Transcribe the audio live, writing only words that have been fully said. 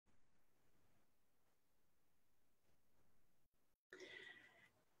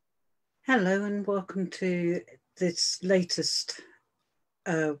Hello and welcome to this latest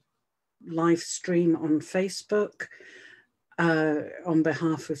live stream on Facebook on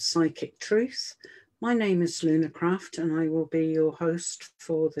behalf of Psychic Truth. My name is Lunarcraft and I will be your host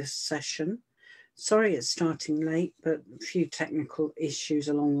for this session. Sorry it's starting late, but a few technical issues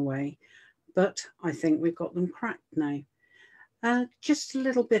along the way, but I think we've got them cracked now. Just a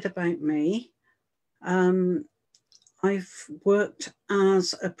little bit about me. I've worked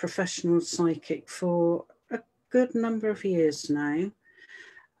as a professional psychic for a good number of years now,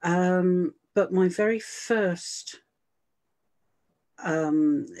 but my very first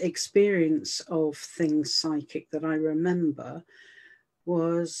experience of things psychic that I remember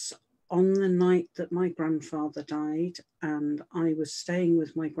was on the night that my grandfather died, and I was staying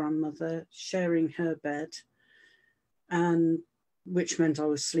with my grandmother, sharing her bed, and which meant I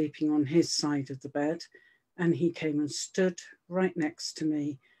was sleeping on his side of the bed. And he came and stood right next to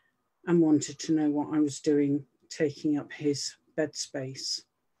me and wanted to know what I was doing, taking up his bed space.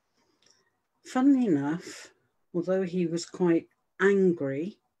 Funnily enough, although he was quite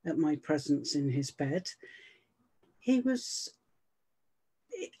angry at my presence in his bed,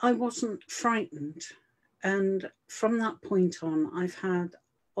 I wasn't frightened. And from that point on, I've had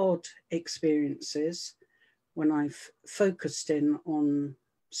odd experiences when I've focused in on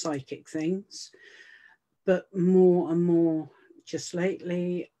psychic things. But more and more just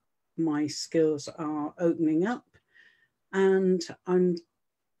lately, my skills are opening up, and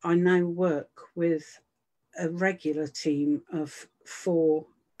I now work with a regular team of 4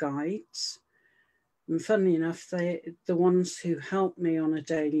 guides. And funnily enough, the ones who help me on a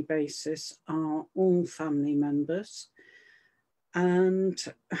daily basis are all family members. And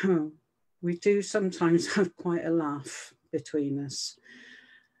we do sometimes have quite a laugh between us.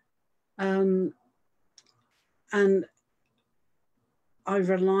 And I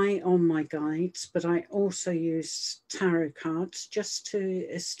rely on my guides, but I also use tarot cards just to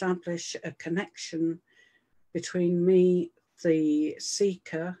establish a connection between me, the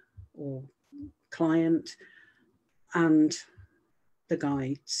seeker or client, and the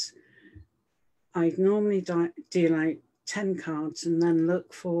guides. I normally deal out 10 cards and then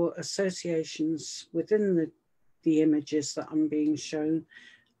look for associations within the images that I'm being shown.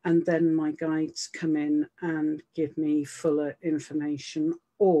 And then my guides come in and give me fuller information,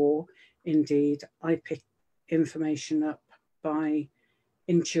 or indeed I pick information up by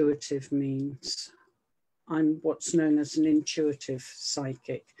intuitive means. I'm what's known as an intuitive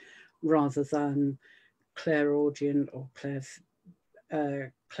psychic rather than clairaudient or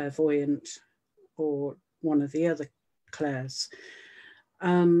clairvoyant or one of the other clairs.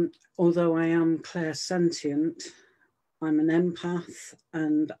 Although I am clairsentient, I'm an empath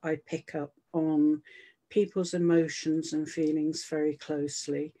and I pick up on people's emotions and feelings very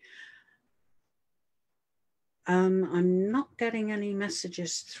closely. I'm not getting any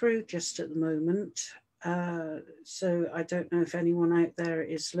messages through just at the moment. So I don't know if anyone out there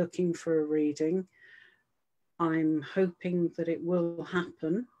is looking for a reading. I'm hoping that it will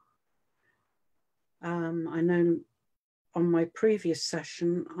happen. I know on my previous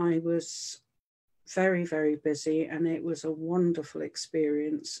session, I was very, very busy, and it was a wonderful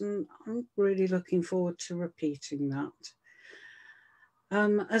experience, and I'm really looking forward to repeating that.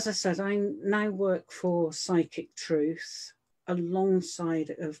 As I said, I now work for Psychic Truth alongside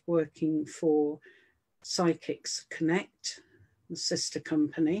of working for Psychics Connect, the sister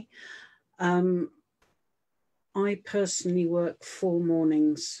company. I personally work 4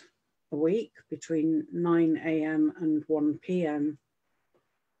 mornings a week between 9 a.m. and 1 p.m.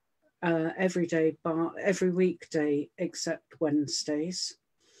 Every day, every weekday except Wednesdays.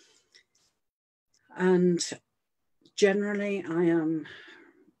 And generally I am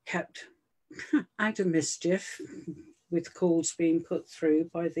kept out of mischief with calls being put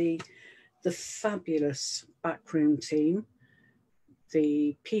through by the fabulous backroom team,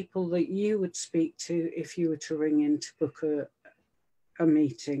 the people that you would speak to if you were to ring in to book a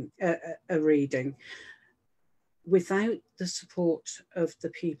meeting, a reading. Without the support of the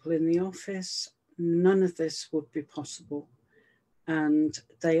people in the office, none of this would be possible. And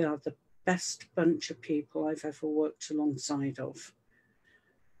they are the best bunch of people I've ever worked alongside of.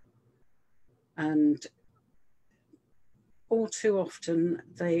 And all too often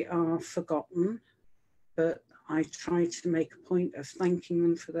they are forgotten, but I try to make a point of thanking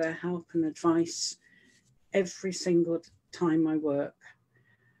them for their help and advice every single time I work.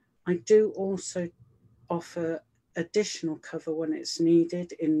 I do also offer additional cover when it's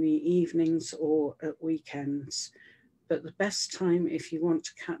needed in the evenings or at weekends. But the best time if you want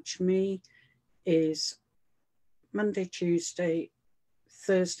to catch me is Monday, Tuesday,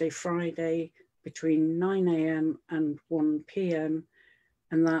 Thursday, Friday between 9 a.m. and 1 p.m.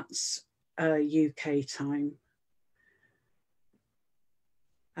 and that's UK time.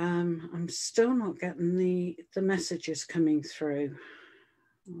 I'm still not getting the messages coming through,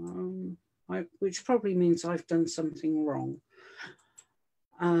 which probably means I've done something wrong.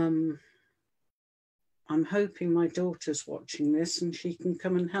 I'm hoping my daughter's watching this and she can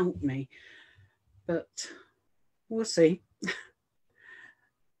come and help me, but we'll see.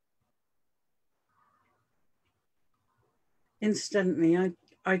 Incidentally,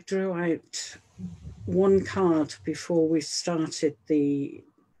 I drew out one card before we started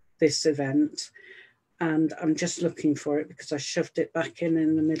this event, and I'm just looking for it because I shoved it back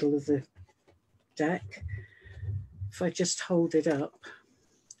in the middle of the deck. If I just hold it up,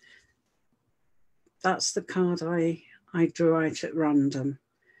 that's the card I drew out at random.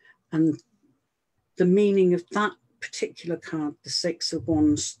 And the meaning of that particular card, the Six of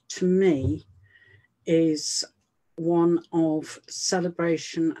Wands, to me is one of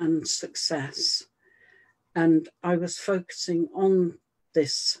celebration and success. And I was focusing on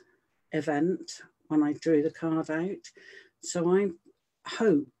this event when I drew the card out. So I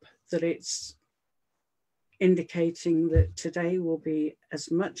hope that it's indicating that today will be as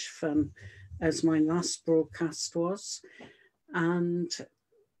much fun as my last broadcast was. And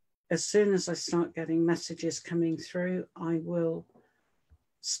as soon as I start getting messages coming through, I will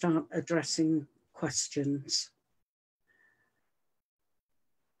start addressing questions.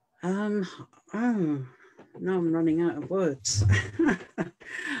 Oh, now I'm running out of words.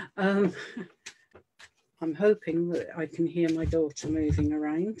 I'm hoping that I can hear my daughter moving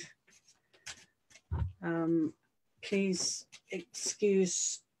around. Please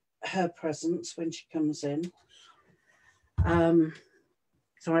excuse her presence when she comes in.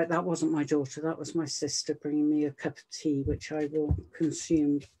 Sorry, that wasn't my daughter, that was my sister bringing me a cup of tea, which I will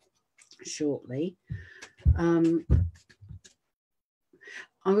consume shortly.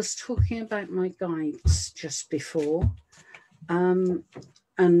 I was talking about my guides just before, and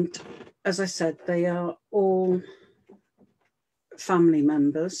as I said, they are all family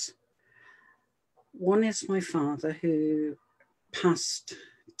members. One is my father, who passed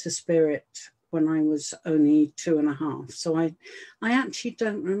to spirit when I was only 2.5. So I actually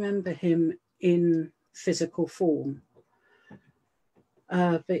don't remember him in physical form,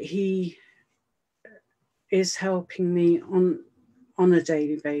 but he is helping me on a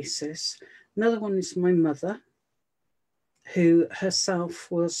daily basis. Another one is my mother, who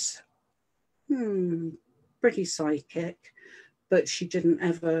herself was pretty psychic, but she didn't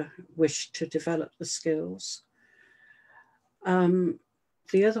ever wish to develop the skills.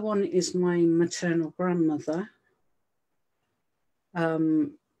 The other one is my maternal grandmother.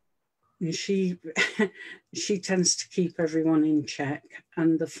 She tends to keep everyone in check.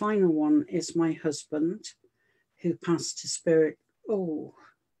 And the final one is my husband, who passed to spirit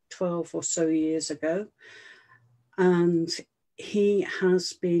 12 or so years ago. And he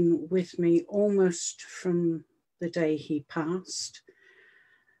has been with me almost from the day he passed.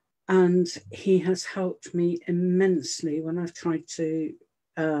 And he has helped me immensely when I've tried to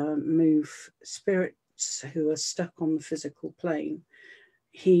move spirits who are stuck on the physical plane.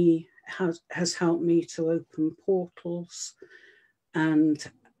 He has helped me to open portals and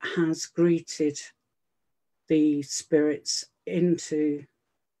has greeted the spirits into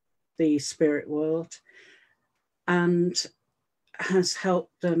the spirit world and has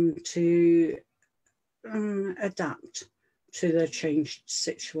helped them to adapt to their changed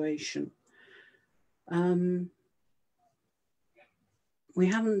situation. We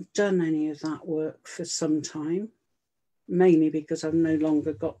haven't done any of that work for some time, mainly because I've no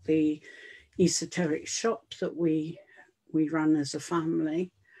longer got the esoteric shop that we ran as a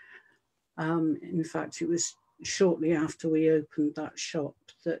family. In fact, it was shortly after we opened that shop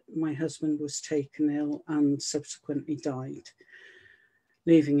that my husband was taken ill and subsequently died,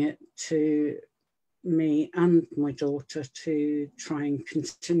 leaving it to me and my daughter to try and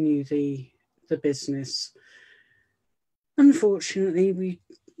continue the business. Unfortunately,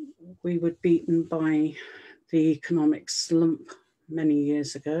 we were beaten by the economic slump many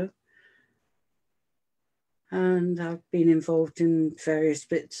years ago, and I've been involved in various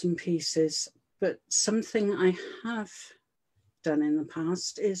bits and pieces, but something I have done in the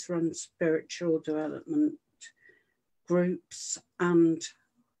past is run spiritual development groups and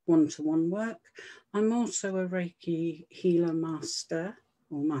one-to-one work. I'm also a Reiki healer master,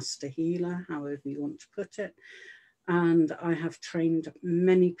 or master healer, however you want to put it. And I have trained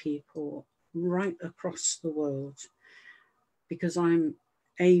many people right across the world because I'm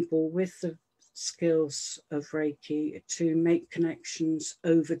able, with the skills of Reiki to make connections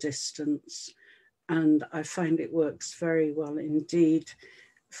over distance, and I find it works very well indeed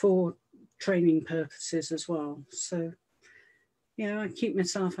for training purposes as well. So, I keep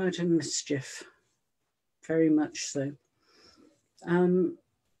myself out of mischief, very much so.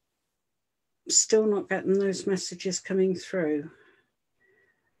 Still not getting those messages coming through.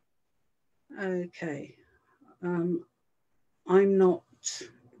 Okay. I'm not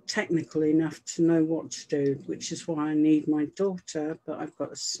technical enough to know what to do, which is why I need my daughter, but I've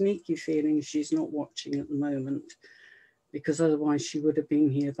got a sneaky feeling she's not watching at the moment, because otherwise she would have been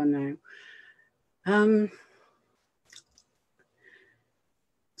here by now.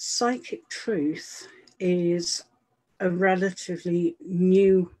 Psychic Truth is a relatively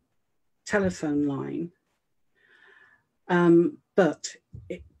new telephone line, but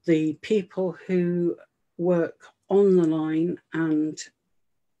the people who work on the line and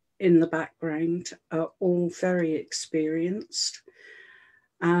in the background are all very experienced,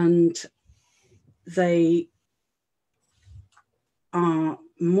 and they are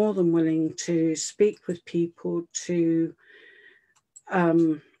more than willing to speak with people to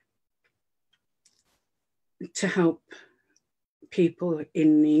help people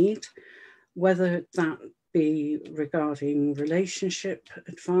in need, whether that be regarding relationship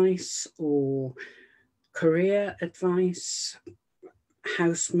advice or career advice,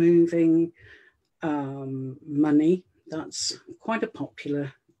 house moving, money. That's quite a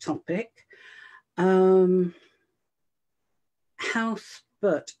popular topic. Health,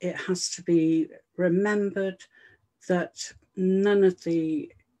 but it has to be remembered that none of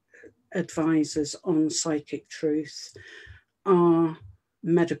the advisors on Psychic Truth are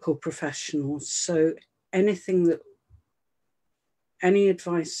medical professionals. So any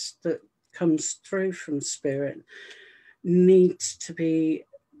advice that comes through from Spirit needs to be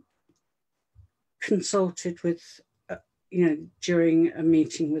consulted with, during a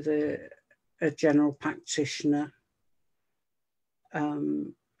meeting with a general practitioner,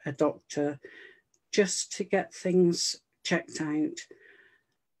 a doctor, just to get things checked out.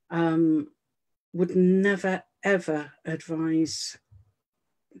 Would never, ever advise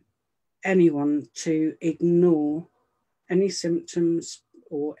anyone to ignore any symptoms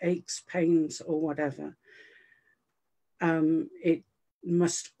or aches, pains, or whatever. It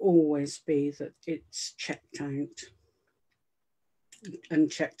must always be that it's checked out,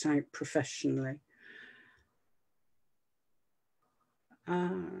 and checked out professionally.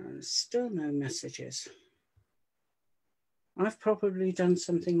 Still no messages. I've probably done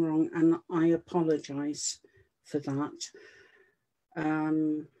something wrong, and I apologise for that.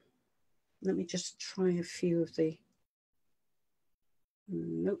 Let me just try a few of the...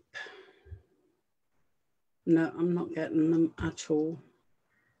 Nope. No, I'm not getting them at all.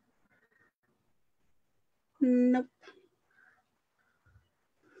 Nope.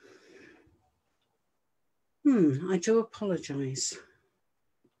 I do apologise.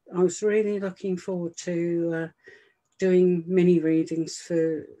 I was really looking forward to doing mini readings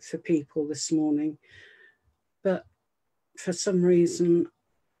for people this morning, but for some reason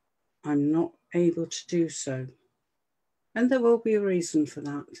I'm not able to do so. And there will be a reason for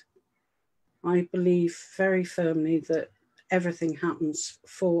that. I believe very firmly that everything happens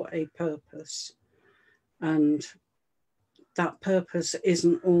for a purpose, and that purpose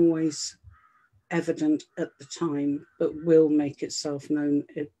isn't always evident at the time, but will make itself known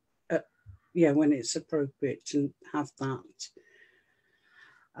when it's appropriate to have that.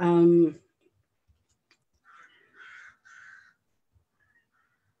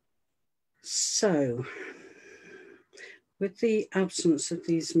 So, with the absence of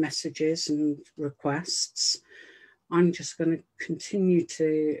these messages and requests, I'm just going to continue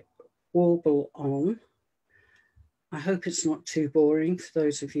to warble on. I hope it's not too boring for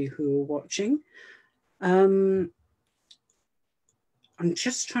those of you who are watching. I'm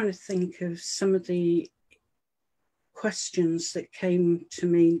just trying to think of some of the questions that came to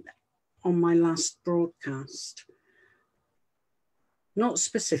me on my last broadcast. Not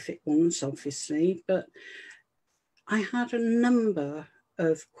specific ones, obviously, but I had a number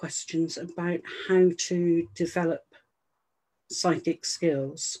of questions about how to develop psychic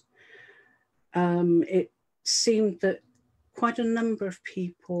skills. It seemed that quite a number of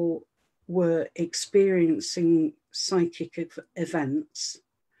people were experiencing psychic events,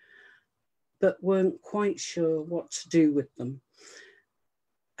 but weren't quite sure what to do with them.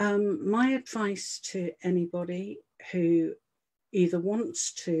 My advice to anybody who either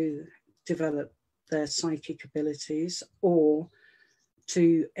wants to develop their psychic abilities or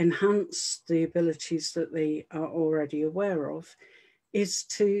to enhance the abilities that they are already aware of is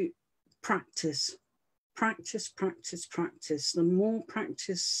to practice, practice, practice, practice. The more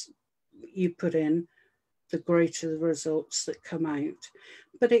practice you put in, the greater the results that come out.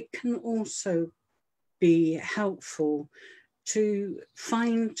 But it can also be helpful to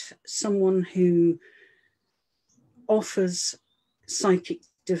find someone who offers psychic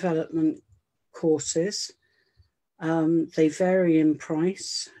development courses. They vary in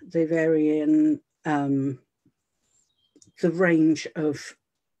price, they vary in the range of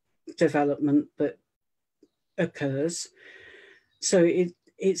development that occurs. So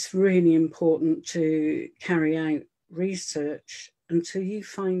it's really important to carry out research until you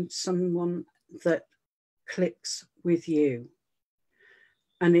find someone that clicks with you.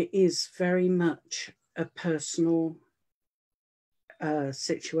 And it is very much a personal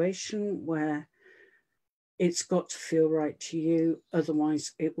situation where it's got to feel right to you,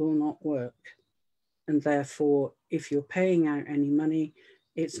 otherwise it will not work. And therefore, if you're paying out any money,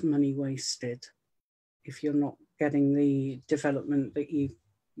 it's money wasted if you're not getting the development that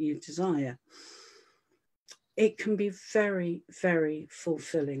you desire. It can be very, very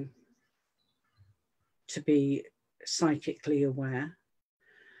fulfilling to be psychically aware.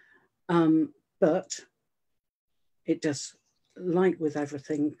 But it does, like with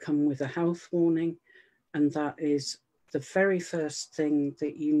everything, come with a health warning. And that is the very first thing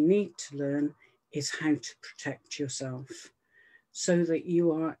that you need to learn is how to protect yourself so that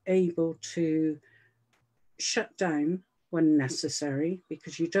you are able to shut down when necessary,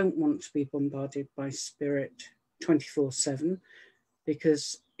 because you don't want to be bombarded by spirit 24/7,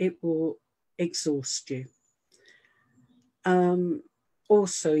 because it will exhaust you.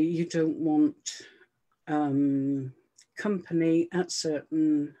 Also, you don't want company at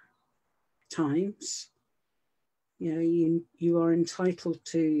certain times. You know, you are entitled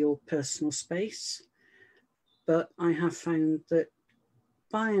to your personal space, but I have found that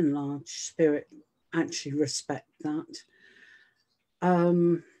by and large, spirit actually respect that.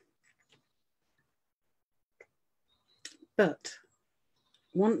 But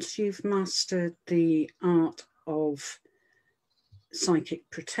once you've mastered the art of psychic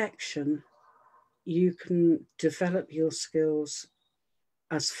protection, you can develop your skills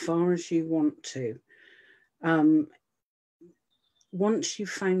as far as you want to. Once you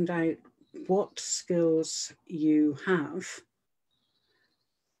find out what skills you have,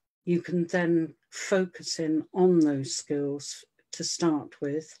 you can then focus in on those skills to start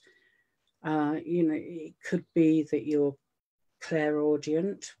with. You know, it could be that you're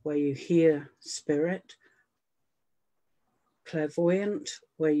clairaudient, where you hear spirit, clairvoyant,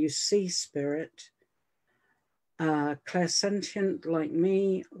 where you see spirit, clairsentient, like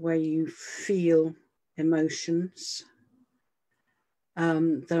me, where you feel emotions.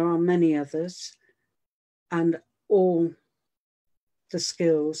 There are many others, and all the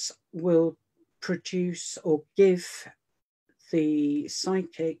skills will produce or give the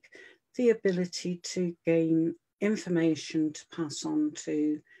psychic the ability to gain information to pass on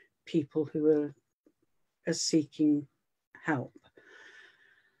to people who are seeking help.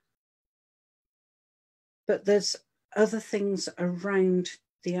 But there's other things around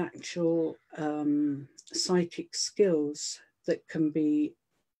the actual psychic skills that can be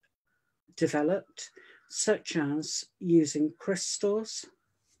developed, such as using crystals,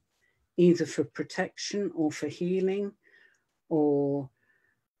 either for protection or for healing, or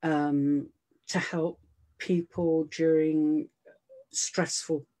to help people during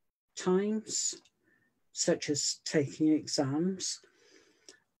stressful times, such as taking exams.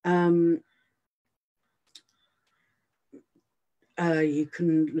 You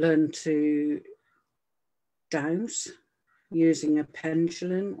can learn to dowse using a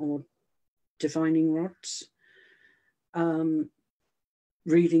pendulum or divining rods,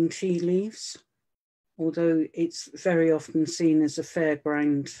 reading tea leaves, although it's very often seen as a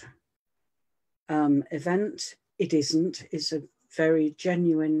fairground event. It isn't. It's a very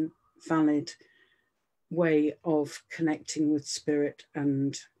genuine, valid way of connecting with spirit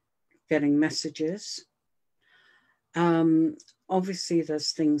and getting messages. Obviously,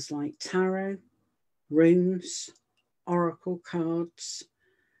 there's things like tarot, runes, oracle cards.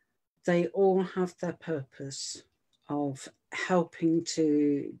 They all have their purpose of helping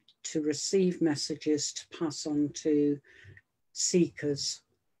to receive messages to pass on to seekers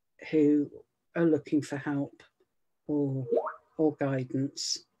who are looking for help or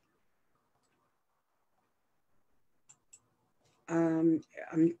guidance. I'm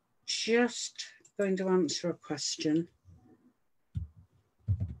just going to answer a question.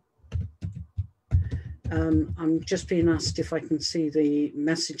 I'm just being asked if I can see the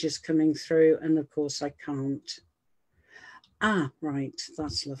messages coming through, and of course I can't. Ah, right,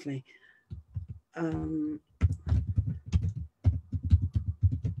 that's lovely.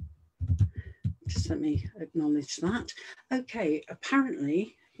 Just let me acknowledge that. Okay,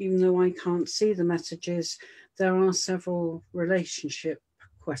 apparently, even though I can't see the messages, there are several relationship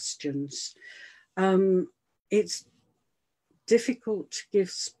questions. It's difficult to give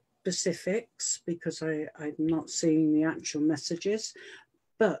specifics because I'm not seeing the actual messages,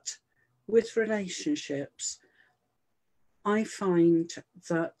 but with relationships, I find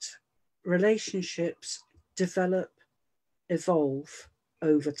that relationships develop, evolve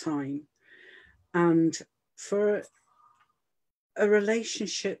over time. And for a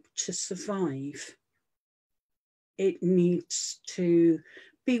relationship to survive, it needs to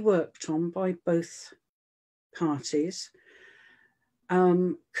be worked on by both parties.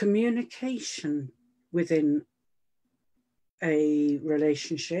 Communication within a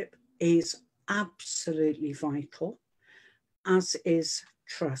relationship is absolutely vital, as is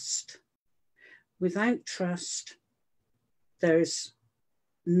trust. Without trust, there's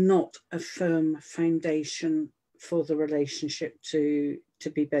not a firm foundation for the relationship to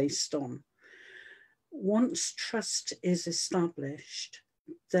be based on. Once trust is established,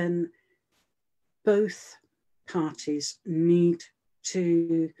 then both parties need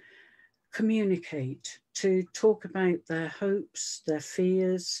to communicate, to talk about their hopes, their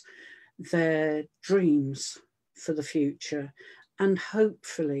fears, their dreams for the future. And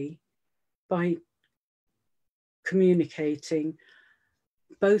hopefully, by communicating,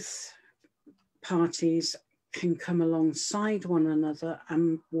 both parties can come alongside one another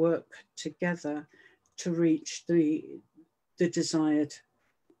and work together to reach the desired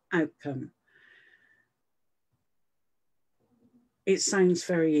outcome. It sounds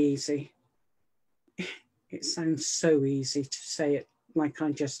very easy. It sounds so easy to say it like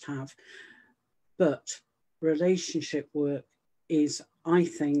I just have. But relationship work is, I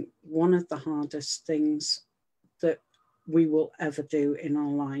think, one of the hardest things that we will ever do in our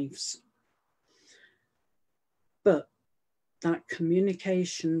lives. But that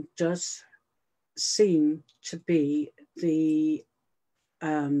communication does seem to be the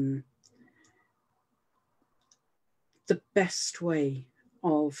best way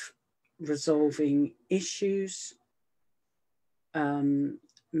of resolving issues,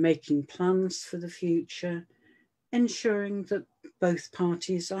 making plans for the future, ensuring that both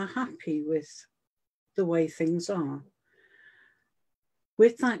parties are happy with the way things are.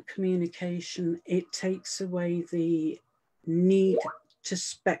 With that communication, it takes away the need to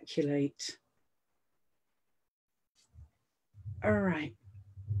speculate. All right.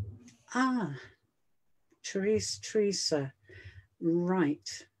 Teresa,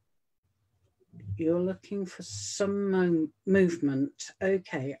 right. You're looking for some movement.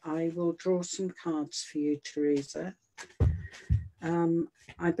 Okay, I will draw some cards for you, Teresa.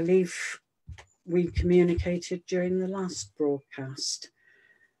 I believe we communicated during the last broadcast.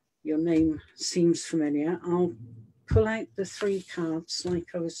 Your name seems familiar. I'll pull out the 3 cards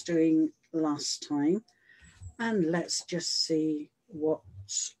like I was doing last time, and let's just see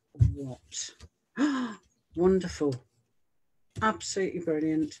what's what. Wonderful. Absolutely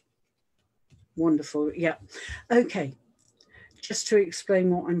brilliant. Wonderful. Yeah. Okay. Just to explain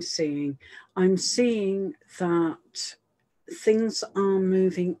what I'm seeing that things are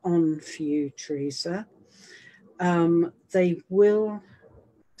moving on for you, Teresa. They will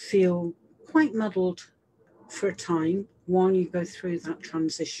feel quite muddled for a time while you go through that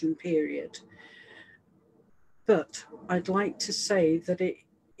transition period. But I'd like to say that it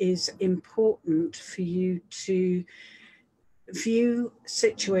is important for you to view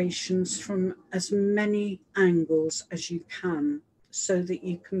situations from as many angles as you can so that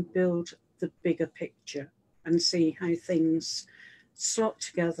you can build the bigger picture and see how things slot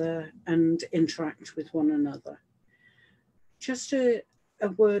together and interact with one another. Just a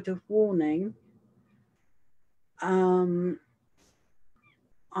word of warning.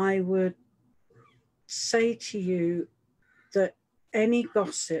 I would say to you that any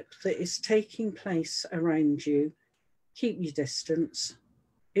gossip that is taking place around you, keep your distance.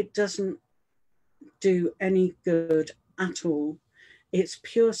 It doesn't do any good at all. It's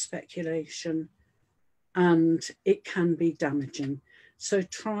pure speculation and it can be damaging. So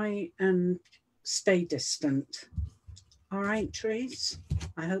try and stay distant. All right, Therese,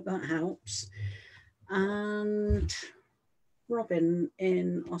 I hope that helps. And Robin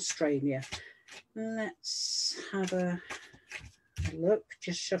in Australia. Let's have a look,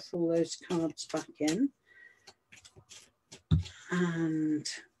 just shuffle those cards back in and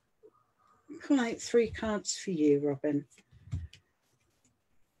pull out 3 cards for you, Robin.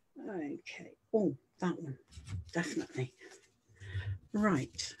 Okay, oh, that one, definitely.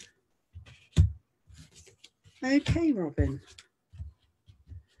 Right, Okay, Robin.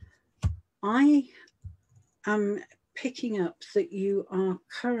 I am picking up that you are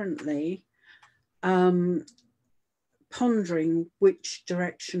currently pondering which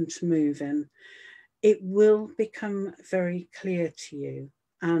direction to move in. It will become very clear to you,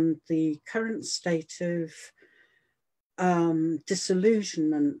 and the current state of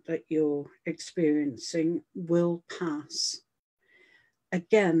disillusionment that you're experiencing will pass.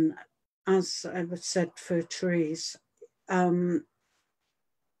 Again, as I said for Therese, I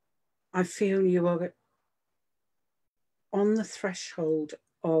feel you are on the threshold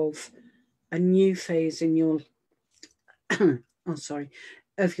of a new phase in your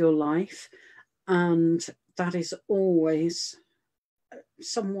of your life, and that is always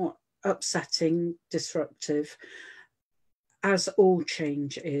somewhat upsetting, disruptive, as all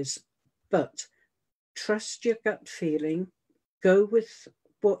change is. But trust your gut feeling, go with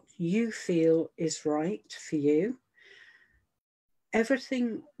what you feel is right for you.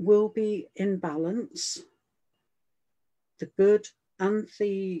 Everything will be in balance. The good and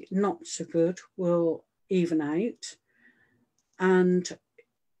the not so good will even out. And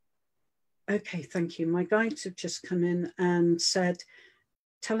okay, thank you. My guides have just come in and said,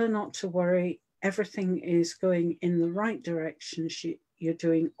 tell her not to worry. Everything is going in the right direction. You're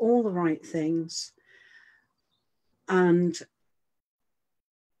doing all the right things. And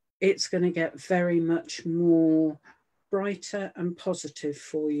it's going to get very much more brighter and positive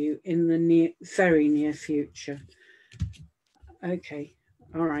for you in the very near future. Okay,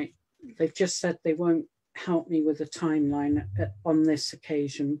 all right. They've just said they won't help me with a timeline on this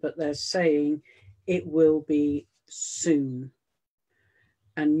occasion, but they're saying it will be soon.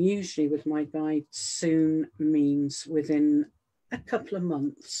 And usually with my guide, soon means within a couple of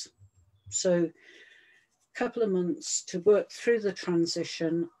months. So a couple of months to work through the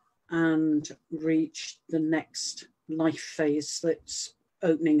transition and reach the next life phase that's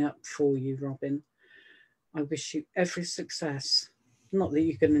opening up for you, Robin. I wish you every success. Not that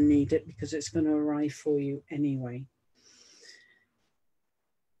you're going to need it, because it's going to arrive for you anyway.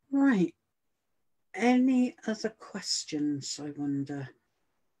 Right. Any other questions, I wonder?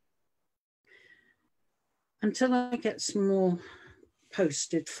 Until I get some more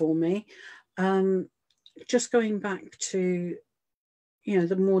posted for me, just going back to,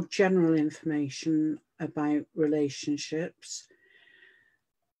 the more general information about relationships.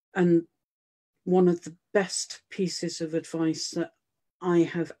 And one of the best pieces of advice that I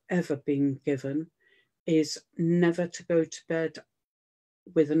have ever been given is never to go to bed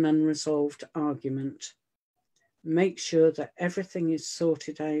with an unresolved argument. Make sure that everything is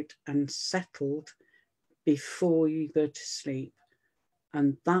sorted out and settled before you go to sleep.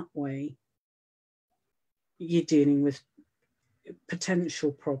 And that way, you're dealing with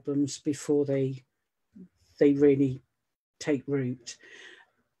potential problems before they really take root.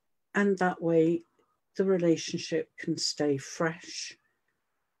 And that way, the relationship can stay fresh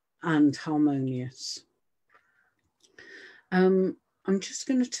and harmonious. I'm just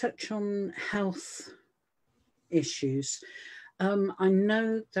going to touch on health issues. I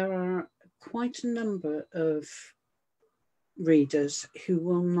know there are quite a number of readers who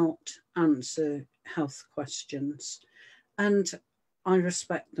will not answer health questions, and I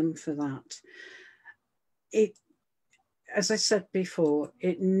respect them for that. As I said before,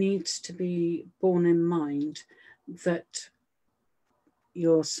 it needs to be borne in mind that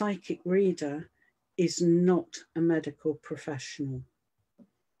your psychic reader is not a medical professional.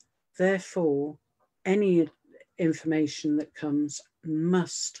 Therefore, any information that comes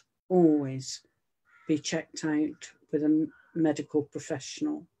must always be checked out with a medical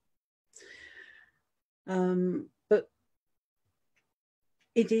professional. But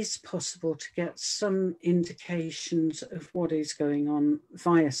it is possible to get some indications of what is going on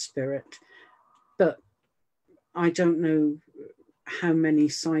via spirit, but I don't know how many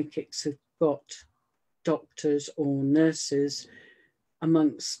psychics have got doctors or nurses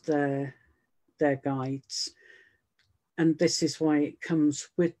amongst their guides. And this is why it comes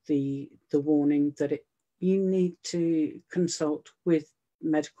with the warning that you need to consult with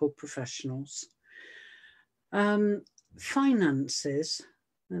medical professionals. Finances,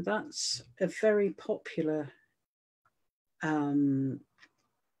 now that's a very popular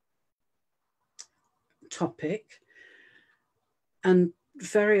topic, and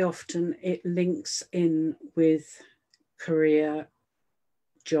very often it links in with career,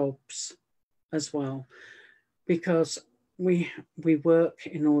 jobs as well, because we work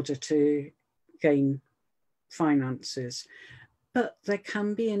in order to gain finances. But there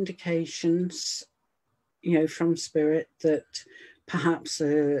can be indications, from spirit that perhaps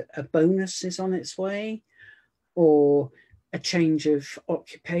a bonus is on its way, or a change of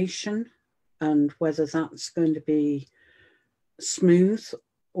occupation, and whether that's going to be smooth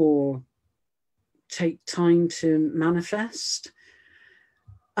or take time to manifest.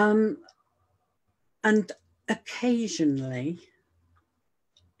 And occasionally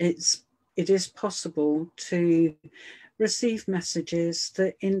it is possible to receive messages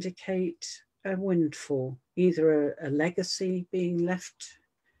that indicate a windfall, either a legacy being left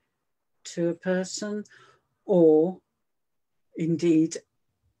to a person, or indeed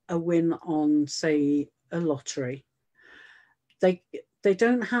a win on, say, a lottery. They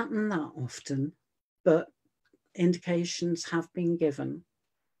don't happen that often, but indications have been given.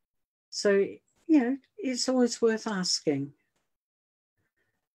 So, it's always worth asking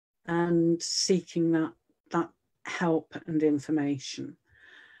and seeking that help and information.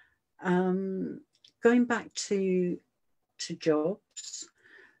 Going back to jobs,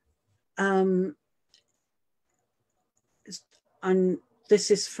 and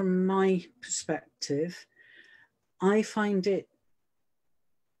this is from my perspective, I find it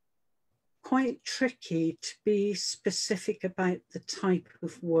quite tricky to be specific about the type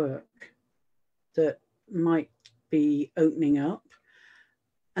of work that might be opening up.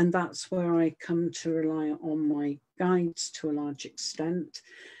 And that's where I come to rely on my guides to a large extent,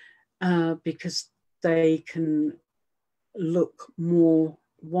 because they can look more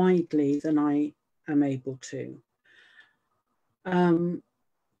widely than I am able to.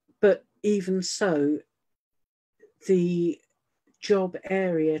 But even so, the job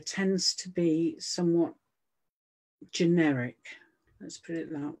area tends to be somewhat generic, let's put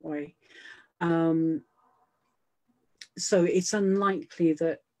it that way. So it's unlikely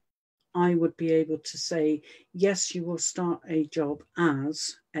that I would be able to say, yes, you will start a job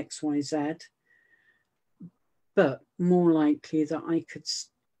as XYZ, but more likely that I could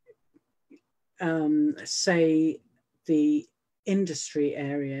say the industry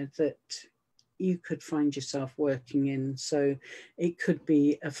area that you could find yourself working in. So it could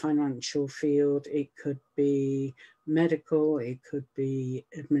be a financial field, it could be medical, it could be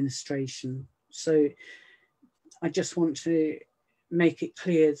administration. So I just want to make it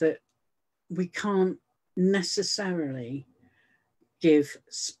clear that we can't necessarily give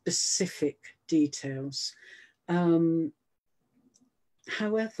specific details. However,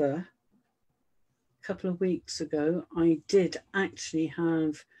 a couple of weeks ago, I did actually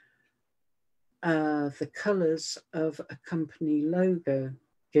have the colours of a company logo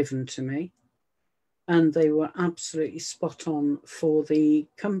given to me, and they were absolutely spot on for the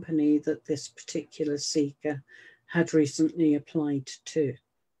company that this particular seeker had recently applied to.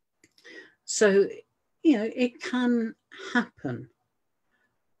 So, it can happen,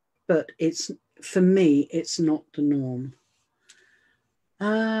 but for me, it's not the norm.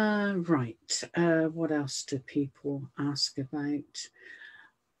 Right, what else do people ask about?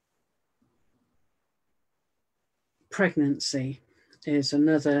 Pregnancy is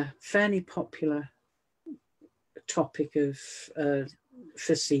another fairly popular topic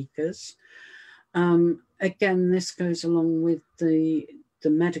for seekers. Again, this goes along with the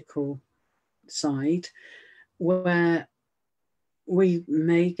medical side, where we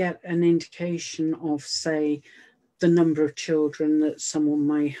may get an indication of, say, the number of children that someone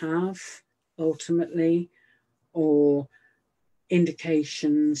may have ultimately, or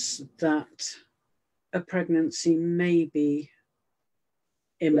indications that a pregnancy may be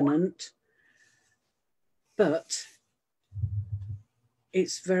imminent, but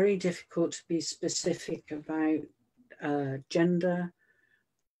it's very difficult to be specific about gender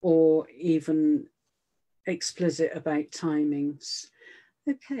or even explicit about timings.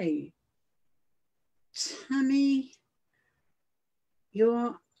 Okay, Tammy,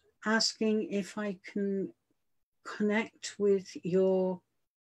 you're asking if I can connect with your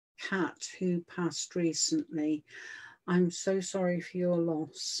cat who passed recently. I'm so sorry for your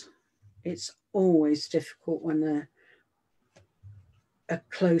loss. It's always difficult when a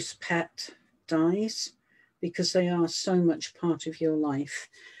close pet dies, because they are so much part of your life.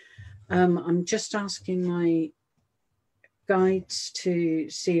 I'm just asking my guides to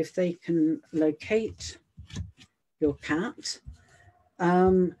see if they can locate your cat.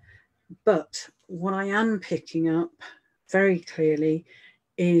 But what I am picking up very clearly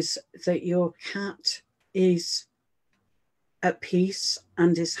is that your cat is at peace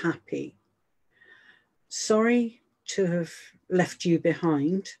and is happy. Sorry to have left you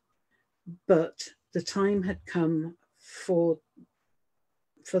behind, but the time had come for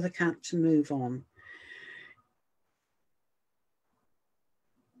the cat to move on.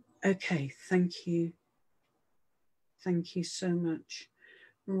 Okay, thank you. Thank you so much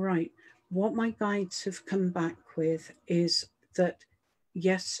Right. What my guides have come back with is that,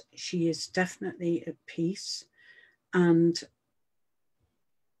 yes, she is definitely at peace and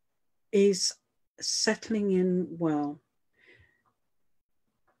is settling in well.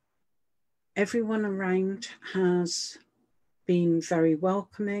 Everyone around has been very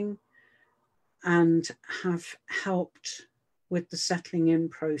welcoming and have helped with the settling in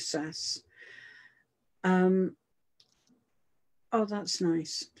process. Oh, that's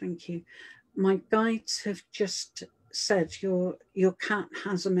nice. Thank you. My guides have just said your cat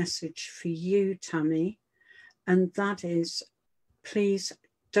has a message for you, Tammy, and that is, please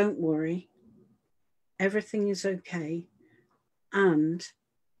don't worry. Everything is okay. And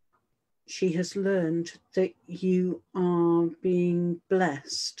she has learned that you are being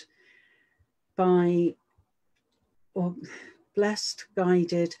blessed by, or blessed,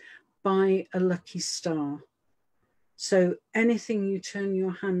 guided by a lucky star. So anything you turn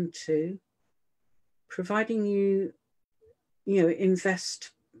your hand to, providing you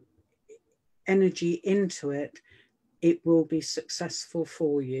invest energy into it, it will be successful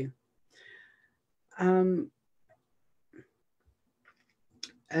for you.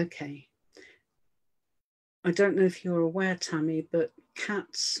 Okay. I don't know if you're aware, Tammy, but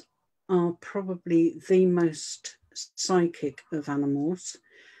cats are probably the most psychic of animals.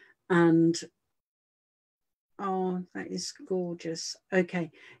 And oh, that is gorgeous.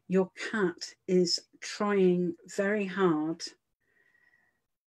 Okay, your cat is trying very hard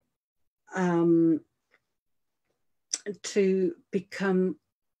to become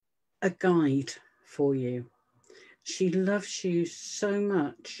a guide for you. She loves you so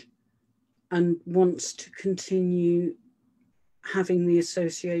much and wants to continue having the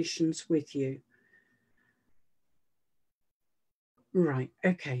associations with you. Right,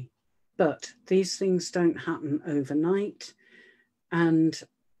 okay. But these things don't happen overnight. And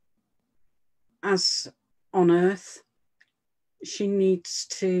as on Earth, she needs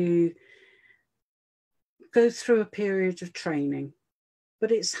to go through a period of training.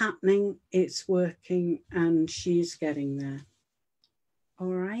 But it's happening, it's working, and she's getting there. All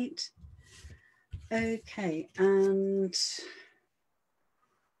right. Okay, and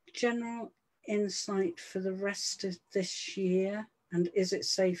general insight for the rest of this year. And is it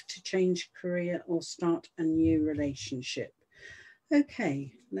safe to change career or start a new relationship?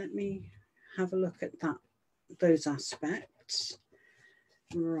 Okay, let me have a look at those aspects.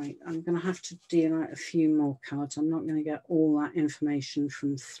 Right, I'm going to have to deal out a few more cards. I'm not going to get all that information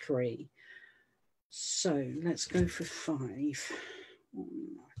from 3. So let's go for 5. 1,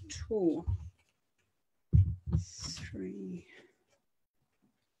 2, 3,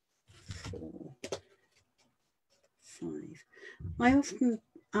 4, 5. I often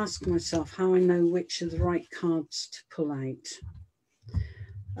ask myself how I know which are the right cards to pull out,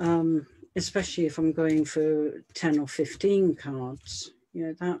 especially if I'm going for 10 or 15 cards.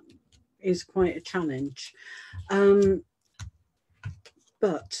 That is quite a challenge.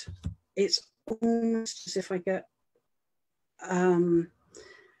 But it's almost as if I get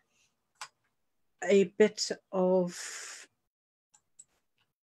a bit of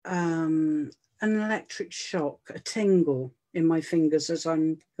an electric shock, a tingle in my fingers as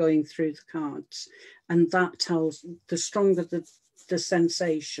I'm going through the cards. And that tells, the stronger the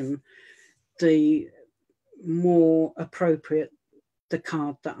sensation, the more appropriate the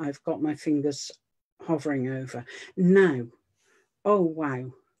card that I've got my fingers hovering over. Now, oh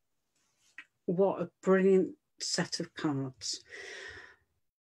wow, what a brilliant set of cards.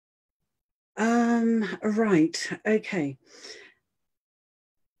 Right, okay.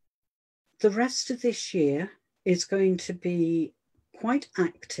 The rest of this year is going to be quite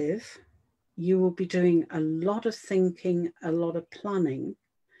active. You will be doing a lot of thinking, a lot of planning.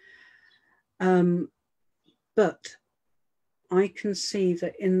 But I can see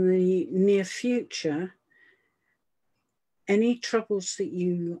that in the near future, any troubles that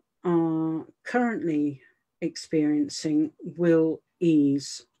you are currently experiencing will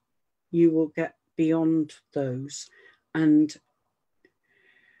ease. You will get beyond those. And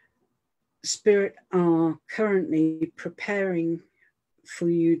Spirit are currently preparing for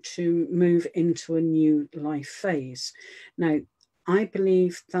you to move into a new life phase. Now, I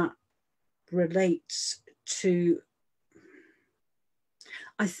believe that relates to,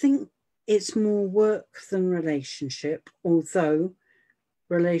 I think it's more work than relationship, although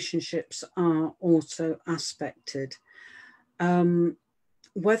relationships are also aspected.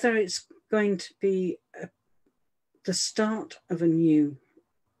 Whether it's going to be the start of a new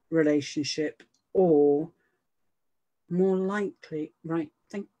relationship or more likely, right,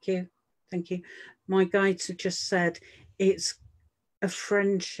 thank you. My guides have just said it's a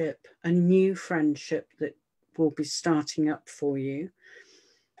friendship, a new friendship that will be starting up for you.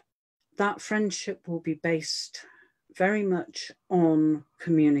 That friendship will be based very much on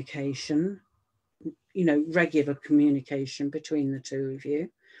communication, you know, regular communication between the two of you.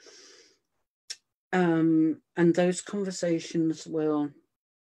 And those conversations will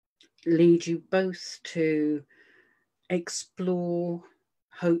lead you both to explore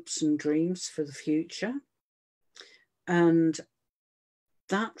hopes and dreams for the future. And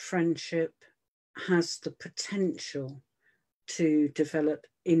that friendship has the potential to develop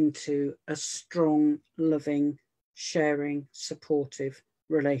into a strong, loving, sharing, supportive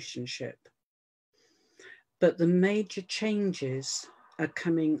relationship. But the major changes are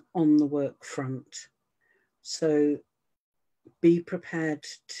coming on the work front. So be prepared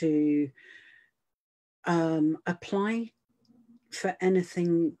to apply for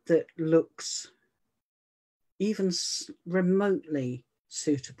anything that looks even remotely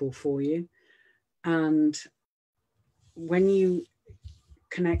suitable for you. And when you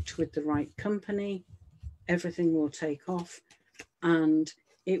connect with the right company, everything will take off and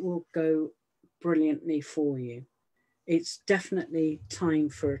it will go brilliantly for you. It's definitely time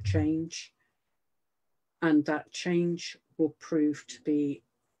for a change, and that change will prove to be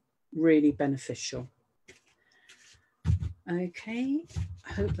really beneficial. Okay,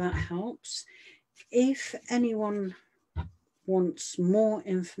 I hope that helps. If anyone wants more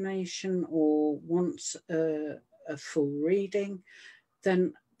information or wants a full reading,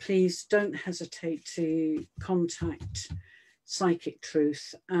 then please don't hesitate to contact Psychic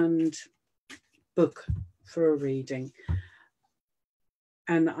Truth and book for a reading.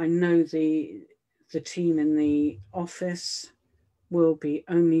 And I know the team in the office will be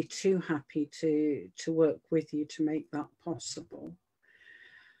only too happy to work with you to make that possible.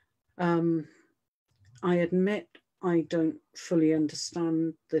 I admit I don't fully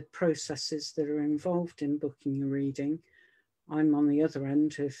understand the processes that are involved in booking a reading. I'm on the other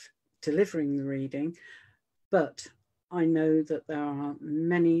end of delivering the reading, but I know that there are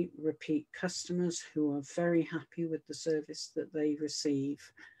many repeat customers who are very happy with the service that they receive.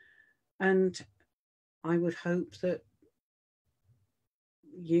 And I would hope that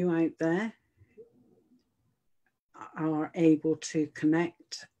you out there are able to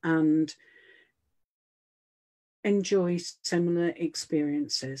connect and enjoy similar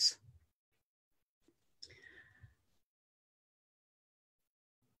experiences.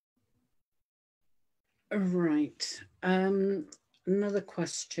 Right. Another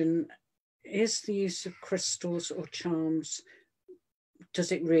question. Is the use of crystals or charms,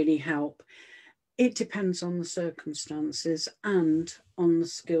 does it really help? It depends on the circumstances and on the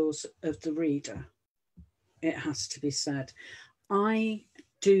skills of the reader, it has to be said. I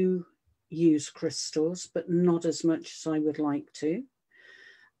do use crystals, but not as much as I would like to.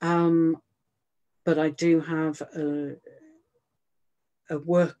 But I do have a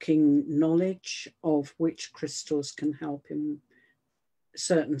working knowledge of which crystals can help in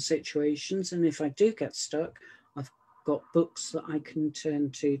certain situations. And if I do get stuck, I've got books that I can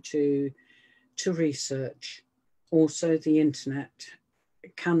turn to research. Also, the internet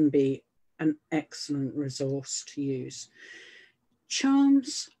can be an excellent resource to use.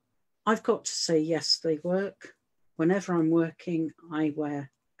 Charms, I've got to say, yes, they work. Whenever I'm working, I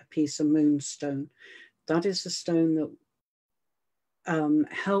wear a piece of moonstone. That is a stone that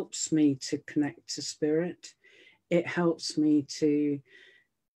helps me to connect to spirit. It helps me to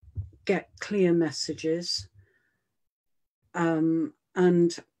get clear messages. And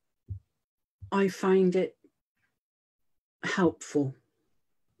I find it helpful.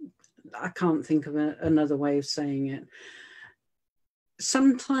 I can't think of another way of saying it.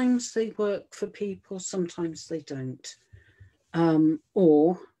 Sometimes they work for people, sometimes they don't.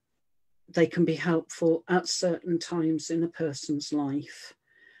 Or they can be helpful at certain times in a person's life.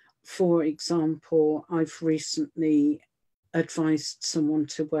 For example, I've recently advised someone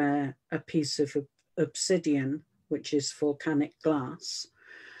to wear a piece of obsidian, which is volcanic glass,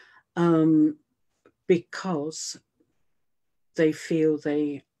 because they feel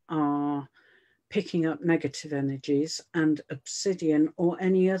they are picking up negative energies, and obsidian or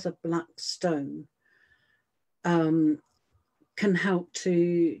any other black stone can help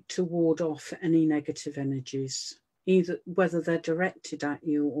to ward off any negative energies, either whether they're directed at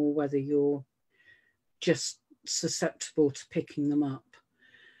you or whether you're just susceptible to picking them up.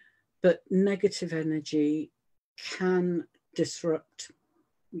 But negative energy can disrupt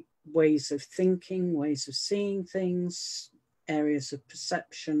ways of thinking, ways of seeing things, areas of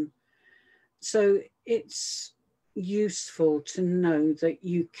perception. So it's useful to know that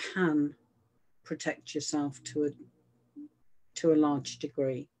you can protect yourself to to a large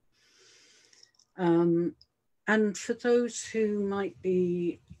degree. And for those who might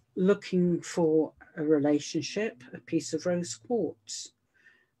be looking for a relationship, a piece of rose quartz,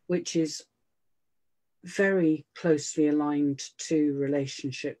 which is very closely aligned to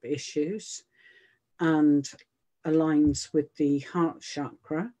relationship issues and aligns with the heart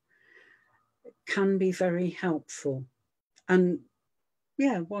chakra, can be very helpful. And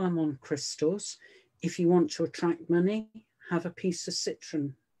yeah, while I'm on crystals, if you want to attract money, have a piece of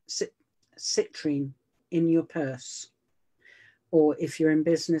citrine in your purse. Or if you're in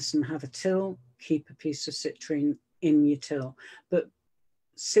business and have a till, keep a piece of citrine in your till. But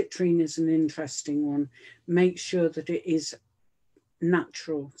citrine is an interesting one. Make sure that it is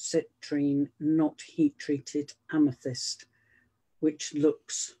natural citrine, not heat-treated amethyst, which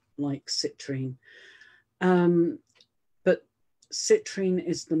looks like citrine. But citrine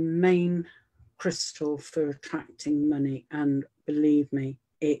is the main crystal for attracting money, and believe me,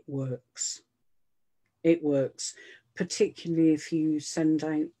 it works. It works, particularly if you send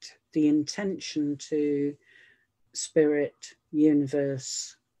out the intention to spirit,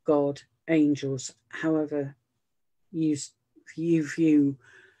 universe, God, angels, however you view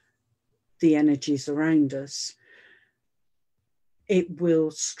the energies around us. It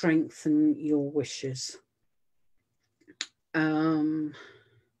will strengthen your wishes.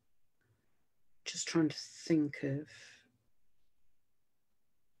 Just trying to think of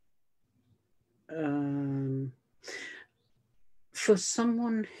for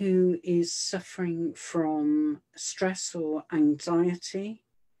someone who is suffering from stress or anxiety,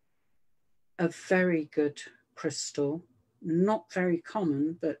 a very good crystal, not very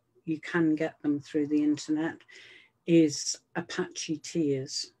common, but you can get them through the internet, is Apache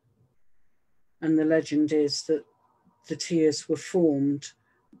tears. And the legend is that the tears were formed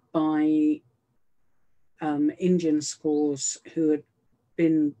by Indian squaws who had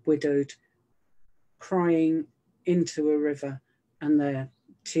been widowed, crying into a river and their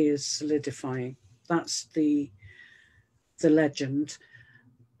tears solidifying. That's the legend.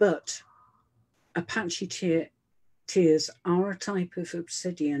 But Apache tears are a type of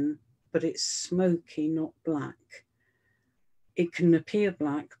obsidian, but it's smoky, not black. It can appear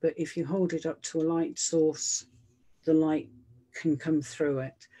black, but if you hold it up to a light source, the light can come through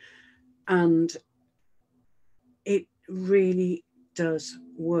it. And it really does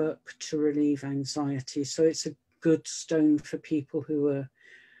work to relieve anxiety. So it's a good stone for people who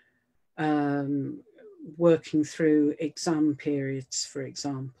are working through exam periods, for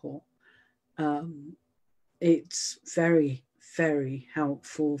example. It's very, very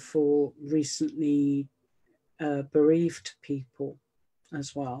helpful for recently bereaved people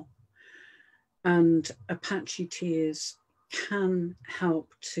as well. And Apache tears can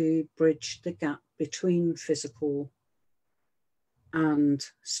help to bridge the gap between physical and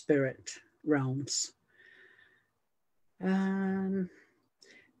spirit realms.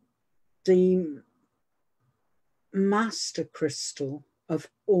 The master crystal of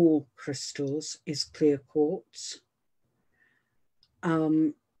all crystals is clear quartz.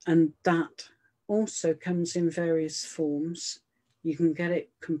 And that also comes in various forms. You can get it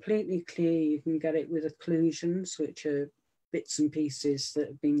completely clear, you can get it with occlusions, which are bits and pieces that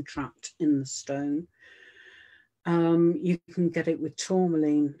have been trapped in the stone. You can get it with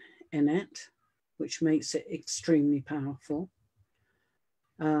tourmaline in it, which makes it extremely powerful.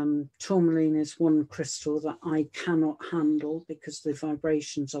 Tourmaline is one crystal that I cannot handle because the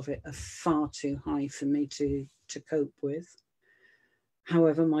vibrations of it are far too high for me to cope with.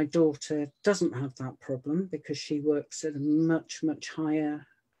 However, my daughter doesn't have that problem because she works at a much, much higher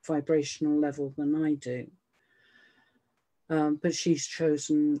vibrational level than I do. But she's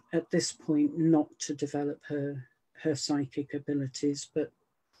chosen at this point not to develop her psychic abilities. But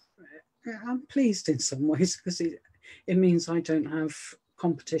I'm pleased in some ways because it means I don't have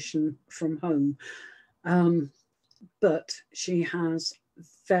competition from home. But she has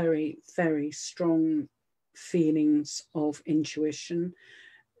very, very strong feelings of intuition,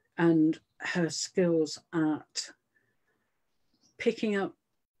 and her skills at picking up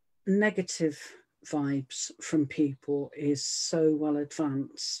negative vibes from people is so well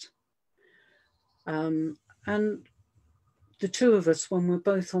advanced. And the two of us, when we're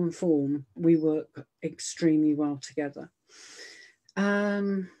both on form, we work extremely well together.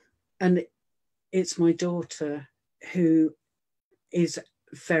 And it's my daughter who is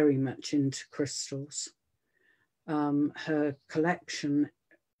very much into crystals. Her collection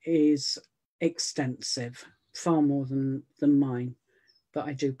is extensive, far more than mine, but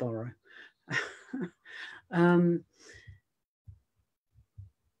I do borrow.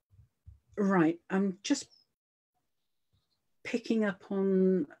 Right, I'm just picking up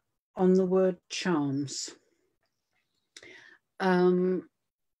on the word charms.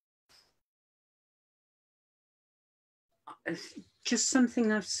 Just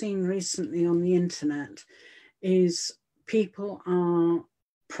something I've seen recently on the internet is people are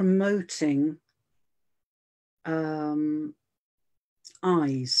promoting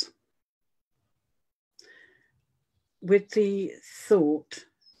eyes with the thought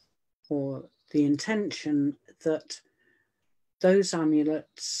or the intention that those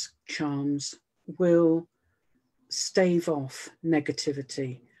amulets, charms, will stave off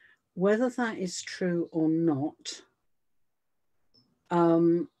negativity. Whether that is true or not,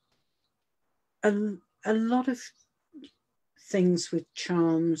 a lot of things with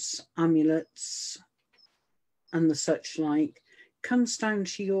charms, amulets, and the such like comes down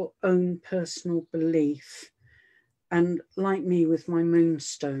to your own personal belief. And like me with my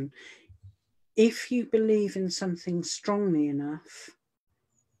moonstone, if you believe in something strongly enough,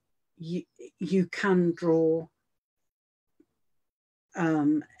 you can draw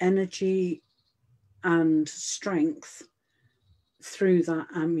energy and strength through that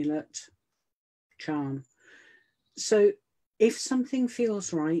amulet charm. So if something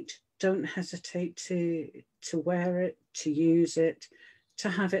feels right, don't hesitate to wear it, to use it, to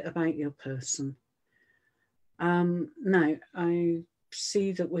have it about your person. Now, I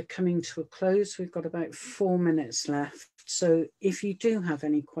see that we're coming to a close. We've got about 4 minutes left. So if you do have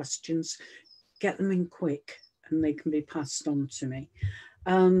any questions, get them in quick and they can be passed on to me.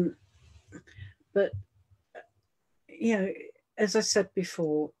 But, you know, as I said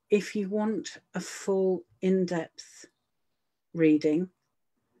before, if you want a full in-depth reading,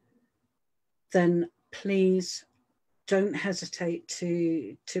 then please don't hesitate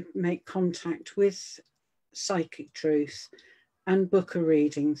to make contact with Psychic Truth and book a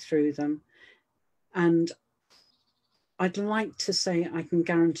reading through them. And I'd like to say I can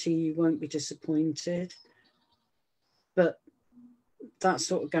guarantee you won't be disappointed, but that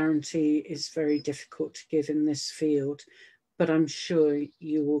sort of guarantee is very difficult to give in this field, but I'm sure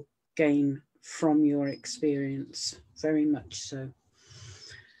you will gain from your experience, very much so.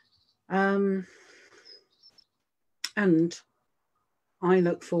 And I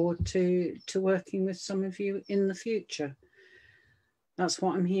look forward to working with some of you in the future. That's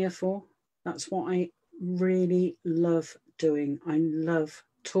what I'm here for. That's what I really love doing. I love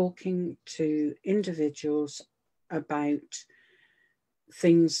talking to individuals about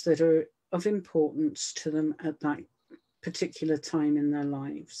things that are of importance to them at that particular time in their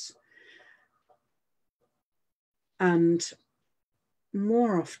lives. And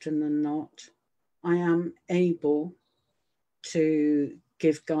more often than not, I am able to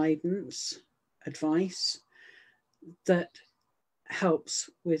give guidance, advice that helps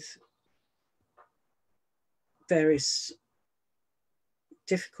with various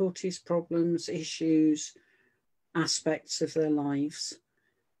difficulties, problems, issues, aspects of their lives.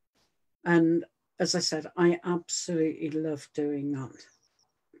 And as I said, I absolutely love doing that.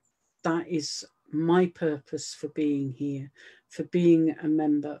 That is my purpose for being here, for being a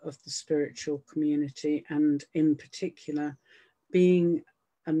member of the spiritual community, and in particular, being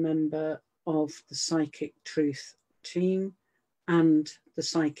a member of the Psychic Truth team and the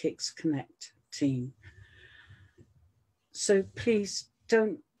Psychics Connect team. So please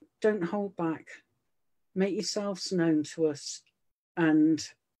don't hold back. Make yourselves known to us and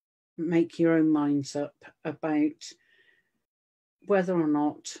make your own minds up about whether or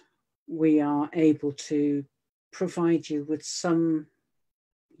not we are able to provide you with some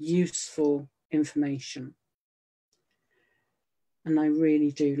useful information. And I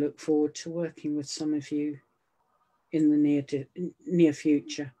really do look forward to working with some of you in the near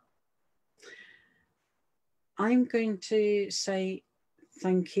future. I'm going to say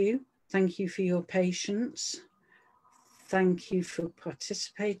thank you. Thank you for your patience. Thank you for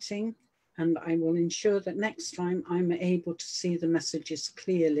participating. And I will ensure that next time I'm able to see the messages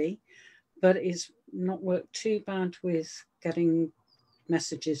clearly, but it's not worked too bad with getting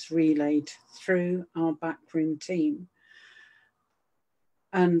messages relayed through our backroom team.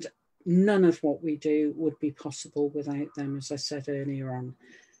 And none of what we do would be possible without them, as I said earlier on.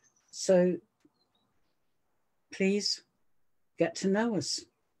 So please get to know us.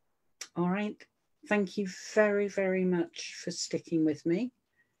 All right. Thank you very, very much for sticking with me.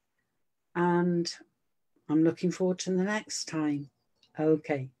 And I'm looking forward to the next time.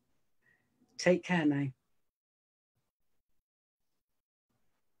 Okay. Take care now.